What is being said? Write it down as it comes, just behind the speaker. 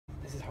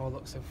how I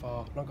look so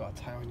far. I've not got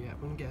a tie on yet. I'm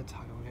going to get a tie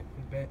on it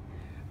in a bit,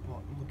 but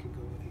I'm looking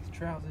good with these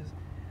trousers,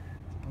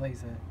 this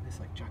blazer, this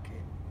like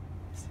jacket.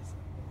 This is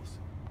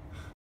awesome.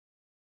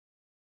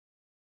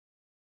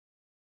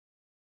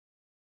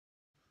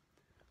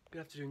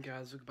 Good afternoon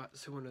guys, welcome back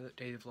to another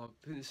daily vlog.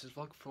 I think this is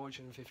vlog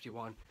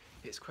 451.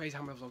 It's crazy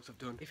how many vlogs I've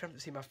done. If you haven't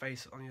seen my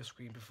face on your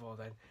screen before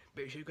then,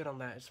 make sure you go down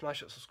there and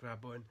smash that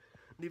subscribe button,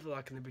 leave a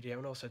like on the video,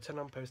 and also turn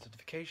on post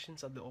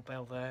notifications, that little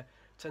bell there,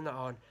 turn that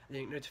on, and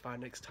then you get notified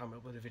next time I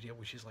upload a video,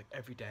 which is like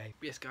every day.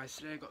 But yes guys,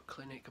 today I got a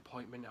clinic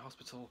appointment at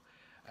hospital.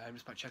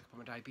 Just about to check up on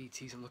my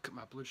diabetes and look at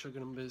my blood sugar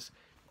numbers.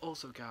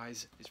 Also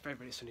guys, it's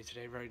very sunny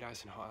today, very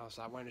nice and hot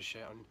outside. I'm wearing a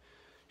shirt on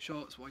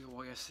shorts, what I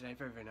wore yesterday,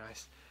 very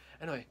nice.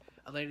 Anyway,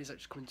 a lady's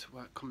actually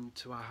coming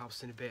to our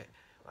house in a bit,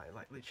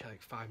 like literally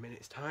like 5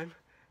 minutes time,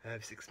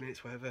 6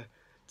 minutes, whatever,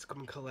 to come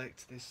and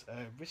collect this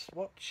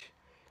wristwatch,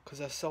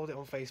 because I sold it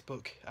on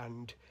Facebook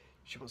and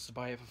she wants to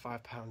buy it for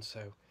 £5,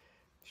 so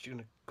she's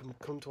gonna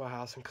come to our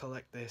house and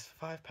collect this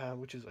for £5,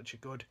 which is actually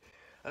good,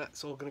 and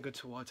that's all gonna go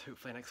towards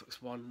hopefully an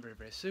Xbox One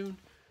very soon.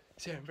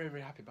 So yeah, I'm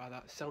very happy about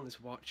that. Selling this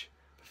watch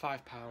for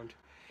 £5.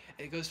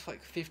 It goes for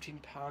like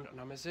 £15 on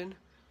Amazon,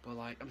 but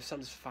like I'm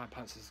selling this for £5,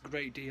 so it's a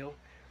great deal.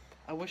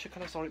 I wish I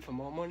could have sold it for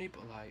more money,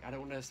 but like I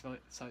don't want to sell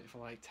it for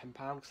like £10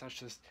 because that's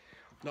just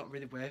not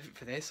really worth it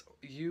for this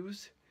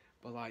used.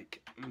 But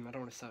like I don't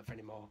want to sell it for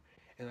any more.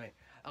 Anyway,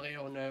 I'll let you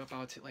all know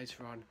about it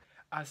later on.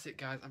 That's it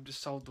guys, I've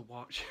just sold the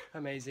watch.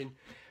 Amazing,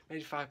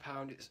 made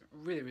 £5. It's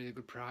really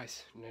good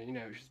price. You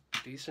know, it's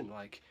just decent,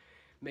 like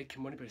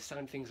making money, but it's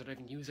selling things I don't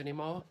even use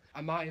anymore.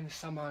 I might even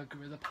sell my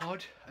Gorilla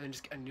Pod and then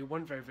just get a new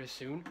one very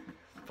soon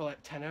for like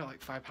tenner,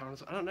 like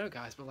 £5. I don't know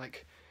guys, but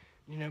like,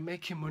 you know,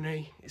 making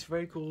money, it's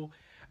very cool.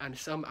 And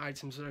some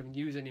items I don't even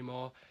use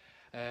anymore.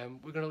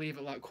 We're gonna leave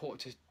it like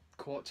quarter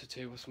to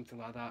 2 or something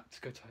like that to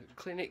go to the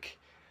clinic,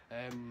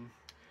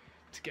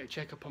 to get a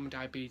check up on my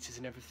diabetes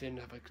and everything,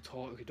 have like a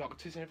talk with the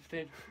doctors and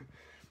everything.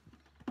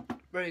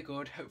 Very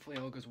good. Hopefully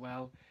all goes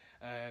well.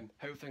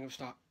 Hopefully I'm gonna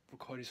start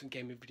recording some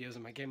gaming videos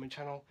on my gaming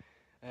channel.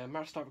 I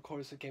might start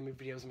recording some gaming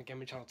videos on my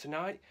gaming channel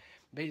tonight.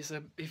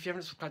 Basically, if you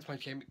haven't subscribed to my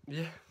gaming,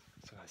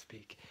 so I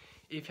speak.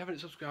 If you haven't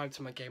subscribed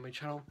to my gaming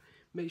channel,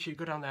 make sure you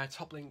go down there,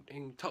 top link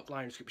in top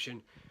line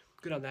description.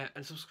 Go down there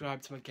and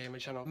subscribe to my gaming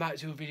channel. I might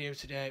do a video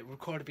today,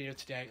 record a video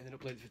today, and then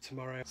upload it for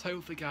tomorrow. So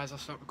hopefully, guys, I'll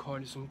start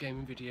recording some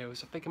gaming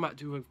videos. I think I might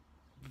do a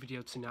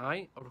video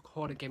tonight, or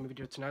record a gaming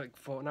video tonight,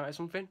 like Fortnite or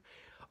something,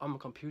 on my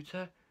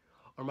computer.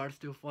 Or I might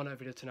just do a Fortnite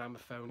video tonight on my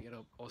phone, get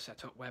up all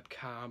set up,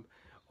 webcam,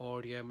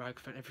 audio,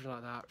 microphone, everything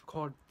like that.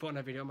 Record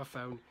Fortnite video on my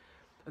phone,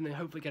 and then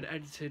hopefully get it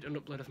edited and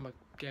uploaded for my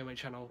gaming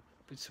channel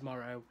for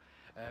tomorrow.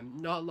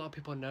 Not a lot of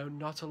people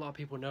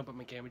know about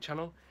my gaming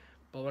channel,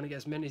 but I want to get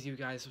as many as you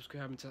guys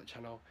subscribing to that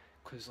channel,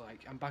 because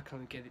like I'm back on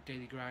the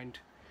daily grind.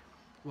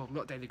 Well,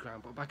 not daily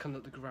grind, but back on the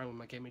grind with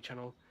my gaming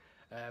channel.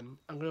 I'm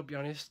gonna be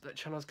honest, that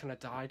channel's kind of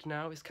died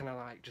now. It's kind of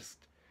like just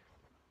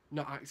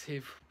not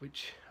active,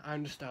 which I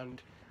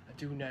understand. I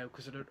do know,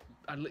 because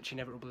I literally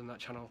never upload on that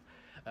channel.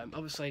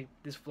 Obviously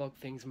this vlog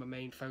thing's my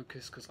main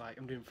focus, because like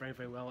I'm doing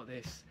very well at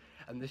this,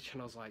 and this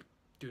channel's like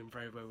doing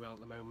very well at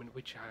the moment,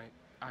 which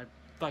I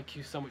thank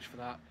you so much for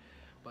that.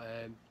 But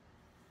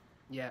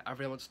yeah, I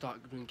really want to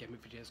start doing gaming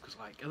videos, because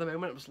like at the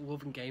moment I'm just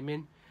loving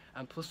gaming,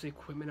 and plus the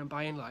equipment I'm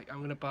buying, like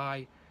I'm gonna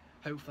buy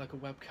hopefully like a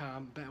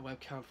webcam, better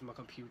webcam for my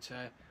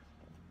computer,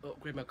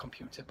 upgrade my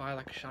computer, buy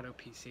like a shadow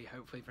PC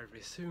hopefully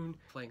very soon.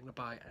 I'm gonna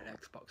buy an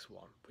Xbox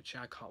One, which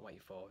I can't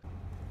wait for.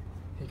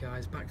 Hey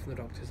guys, back from the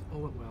doctors. All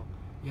went well.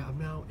 Yeah, I'm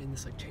now in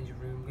this like changing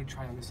room. I'm gonna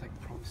try on this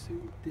like prom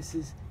suit. This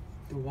is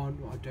the one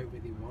what I don't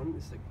really want.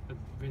 It's like a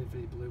really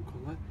blue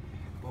colour,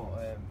 but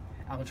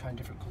I'm gonna try in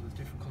different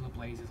colour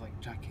blazers, like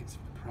jackets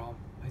for the prom.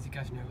 As you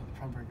guys know, I've got the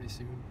prom very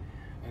soon.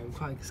 I'm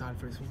quite excited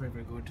for it. It's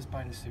very good. Just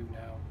buying a suit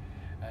now,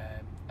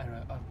 and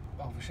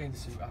I'll show you the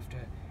suit after.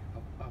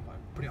 I'll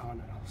put it on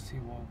and I'll see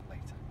you all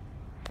later.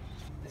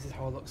 This is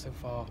how I look so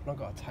far. I've not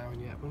got a tie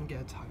on yet. I'm gonna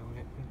get a tie on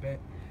it in a bit,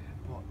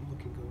 but I'm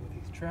looking good with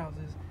these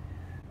trousers,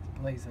 this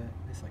blazer,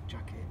 this like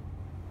jacket.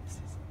 This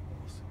is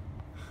awesome.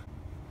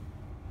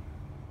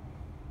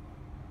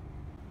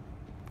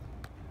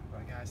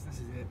 Right guys, this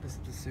is it. This is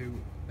the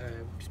suit.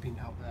 Just been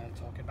out there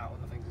talking about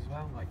other things as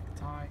well, like the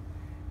tie.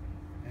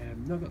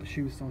 Not got the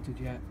shoes sorted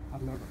yet.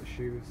 I've not got the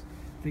shoes.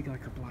 I think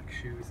like a black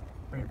shoes.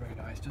 Very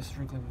nice. Just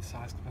struggling with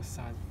size because my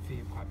size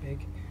feet are quite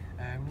big.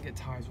 I'm gonna get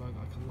tie as well.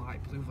 Got like a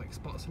light blue with like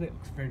spots on it.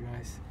 Looks very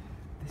nice.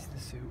 This is the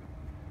suit.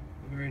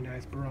 Very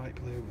nice, bright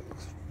blue. It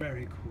looks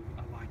very cool.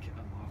 I like it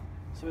a lot.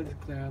 So the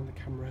glare on the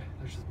camera.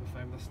 That's just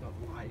my phone. That's not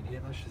light in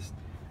here.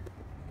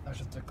 That's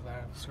just a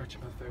glare. I'm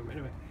scratching my phone.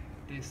 Anyway,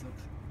 this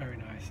looks very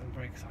nice. I'm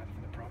very excited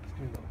for the prop. It's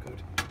gonna look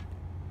good.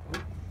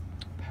 Oh,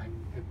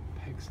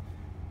 pegs.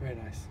 Very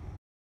nice.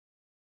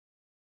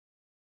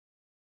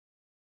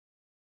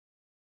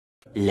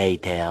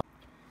 Later.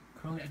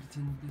 Currently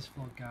editing this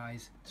vlog,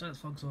 guys. So this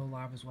vlog's all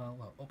live as well.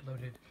 Well,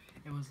 uploaded.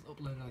 It was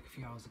uploaded like a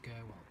few hours ago.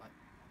 Well, like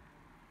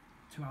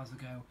 2 hours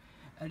ago.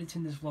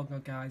 Editing this vlog now,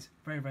 guys.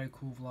 Very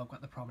cool vlog.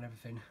 Got the prom and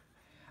everything.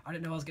 I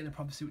didn't know I was getting a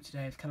proper suit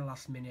today. It's kind of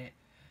last minute.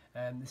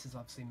 This is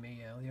obviously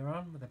me earlier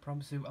on with the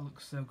prom suit. I look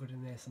so good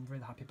in this. I'm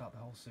really happy about the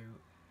whole suit.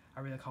 I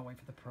really can't wait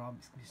for the prom.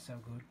 It's gonna be so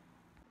good.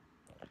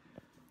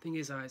 Thing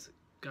is,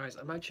 guys,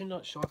 I'm actually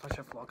not sure if I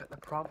should vlog at the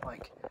prom.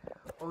 Like,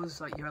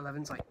 us like year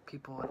 11s, like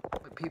people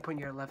in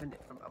year 11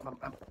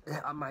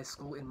 at my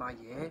school in my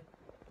year.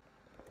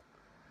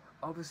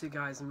 Obviously,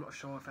 guys, I'm not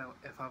sure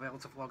if I'll be able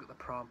to vlog at the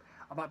prom.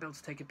 I might be able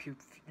to take a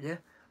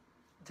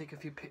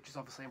few pictures,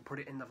 obviously, and put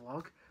it in the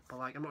vlog. But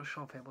like, I'm not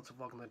sure if I'll be able to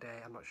vlog on the day.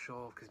 I'm not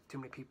sure because too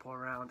many people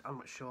around. I'm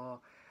not sure.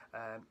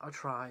 I'll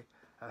try.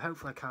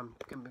 Hopefully, I can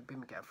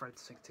get a friend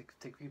to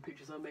take a few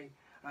pictures of me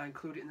and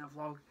include it in the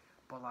vlog.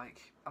 But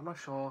like, I'm not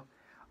sure.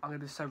 I'm gonna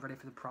be so ready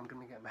for the prom. I'm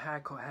gonna get my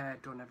hair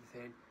done,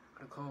 everything.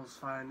 The clothes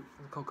fine.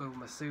 The go with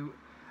my suit.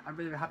 I'm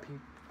really happy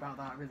about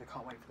that. I really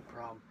can't wait for the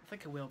prom. I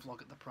think I will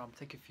vlog at the prom,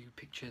 take a few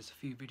pictures, a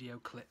few video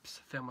clips,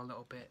 film a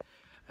little bit.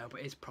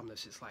 But it's prom,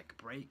 so it's like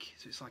a break,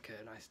 so it's like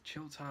a nice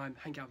chill time,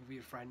 hang out with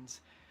your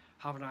friends,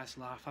 have a nice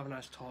laugh, have a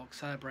nice talk,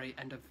 celebrate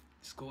end of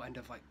school, end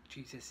of like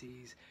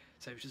GCSEs.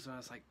 So it's just a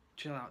nice like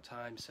chill out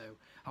time. So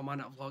I might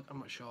not vlog, I'm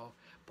not sure.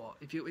 But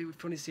if you want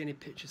to see any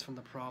pictures from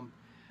the prom,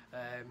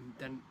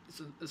 then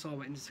it's all on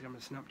my Instagram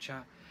and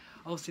Snapchat.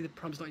 Obviously the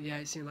prom's not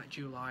yet, it's in like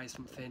July or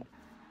something.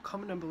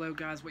 Comment down below,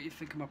 guys, what you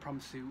think of my prom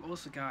suit.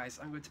 Also, guys,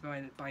 I'm going to be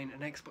buying an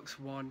Xbox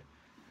One.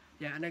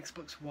 Yeah, an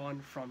Xbox One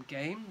from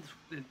Game.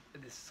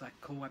 This like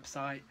cool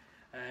website.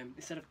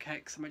 Instead of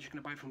Kex, I'm actually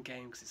going to buy it from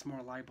Game because it's more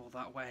reliable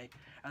that way.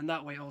 And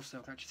that way also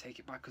I can actually take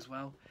it back as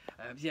well.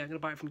 Yeah, I'm going to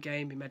buy it from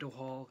Game in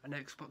Meadowhall, an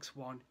Xbox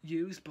One.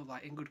 Used, but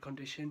like in good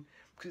condition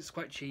because it's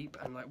quite cheap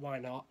and like why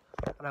not?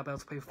 And I'll be able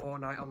to play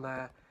Fortnite on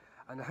there.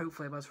 And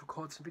hopefully I'll be able to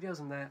record some videos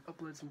on there,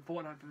 upload some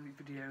Fortnite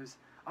videos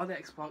on the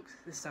Xbox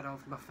instead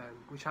of my phone,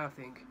 which I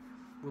think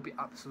will be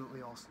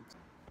absolutely awesome.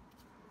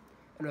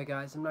 Anyway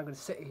guys, I'm now going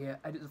to sit here,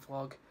 edit the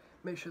vlog,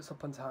 make sure it's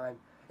up on time.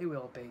 It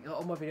will be.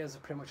 All my videos are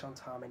pretty much on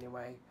time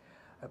anyway,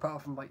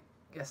 apart from like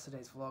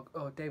yesterday's vlog,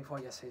 or day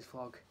before yesterday's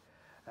vlog.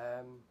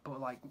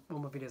 But like all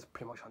my videos are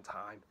pretty much on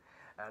time,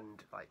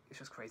 and like it's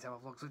just crazy how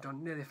my vlogs have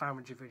done nearly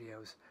 500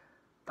 videos.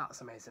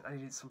 That's amazing. I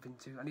need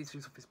to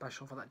do something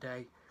special for that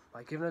day.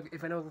 Like,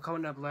 if anyone can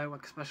comment down below,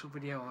 like a special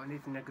video or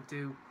anything I could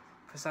do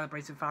for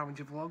celebrating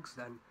 500 vlogs,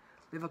 then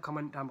leave a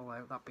comment down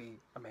below, that'd be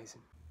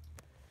amazing.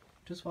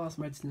 Just whilst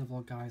I'm editing the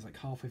vlog, guys, like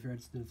halfway through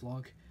editing the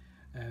vlog,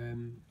 I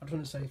just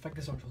want to say thank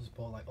you so much for the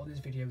support. Like, all these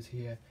videos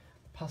here,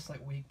 past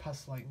like week,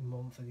 past like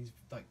month, and these,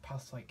 like,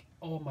 past like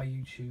all my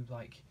YouTube,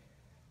 like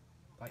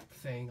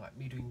thing, like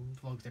me doing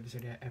vlogs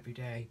every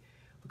day.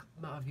 Look,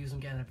 the amount of views I'm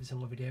getting every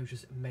single video is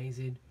just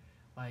amazing.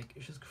 Like,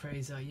 it's just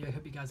crazy. Yeah, I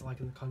hope you guys are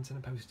liking the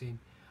content I'm posting.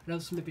 I know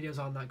some of the videos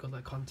aren't that good,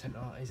 like content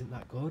isn't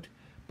that good,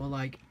 but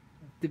like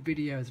the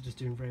videos are just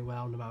doing very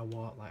well no matter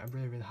what. Like, I'm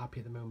really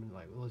happy at the moment,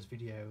 like with those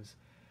videos.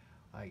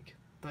 Like,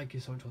 thank you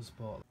so much for the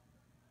support.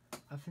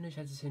 I finished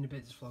editing a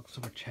bit of this vlog,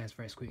 so my chair's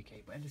very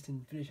squeaky, but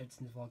finished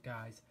editing this vlog,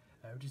 guys.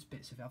 Just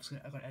bits of it. Obviously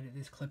I've got to edit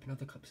this clip and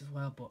other clips as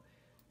well, but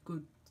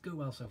good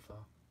well so far.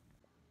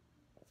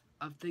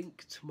 I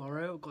think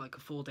tomorrow I've got like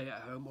a full day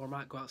at home, or I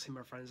might go out and see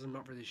my friends. I'm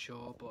not really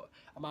sure, but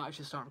I might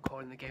actually start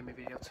recording the gaming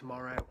video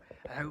tomorrow,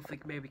 and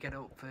hopefully maybe get it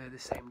up for the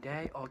same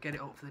day, or get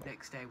it up for the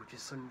next day, which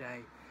is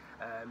Sunday.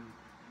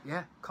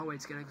 Yeah, can't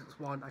wait to get Xbox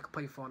One. I can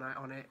play Fortnite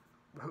on it.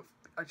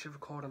 Actually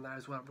record on there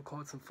as well.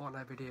 Record some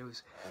Fortnite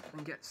videos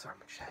and get. Sorry,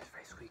 my chair's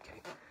very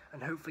squeaky.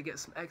 And hopefully get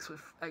some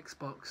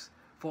Xbox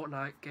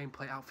Fortnite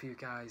gameplay out for you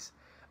guys,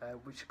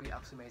 which would be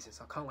absolutely amazing.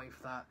 So I can't wait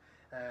for that.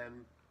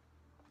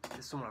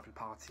 There's someone having a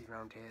party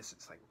around here, so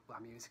it's like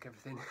loud music,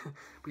 everything.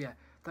 But yeah,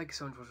 thank you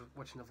so much for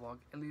watching the vlog.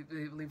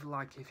 Leave a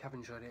like if you have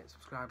enjoyed it,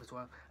 subscribe as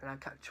well, and I'll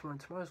catch you on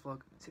tomorrow's vlog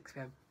at 6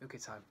 PM UK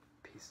time.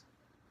 Peace.